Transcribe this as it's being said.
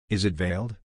Is it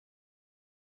veiled?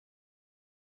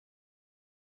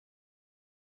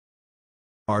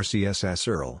 RCSS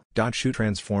URL. Shoe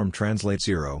transform translate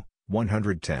 0,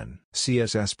 110.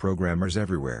 CSS programmers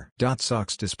everywhere.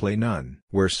 Socks display none.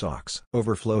 Where socks?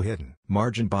 Overflow hidden.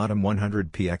 Margin bottom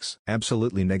 100 px.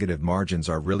 Absolutely negative margins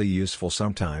are really useful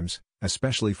sometimes,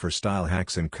 especially for style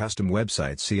hacks and custom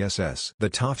website CSS. The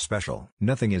top special.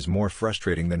 Nothing is more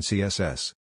frustrating than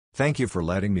CSS. Thank you for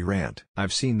letting me rant.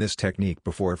 I've seen this technique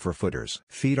before for footers.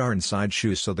 Feet are inside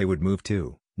shoes so they would move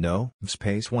too. No,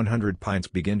 space 100 pints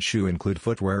begin shoe include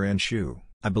footwear and shoe.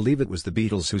 I believe it was the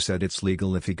Beatles who said it's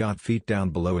legal if he got feet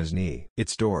down below his knee.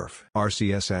 It's dwarf.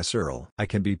 RCSS URL. I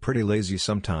can be pretty lazy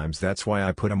sometimes, that's why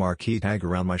I put a marquee tag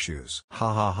around my shoes.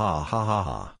 Ha ha ha ha ha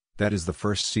ha. That is the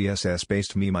first CSS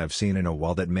based meme I've seen in a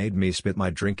while that made me spit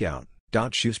my drink out.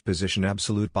 Shoes position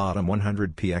absolute bottom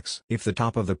 100 px. If the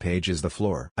top of the page is the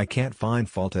floor, I can't find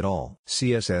fault at all.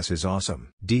 CSS is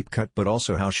awesome. Deep cut, but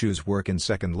also how shoes work in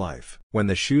Second Life. When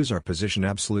the shoes are position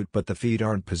absolute but the feet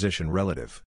aren't position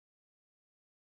relative,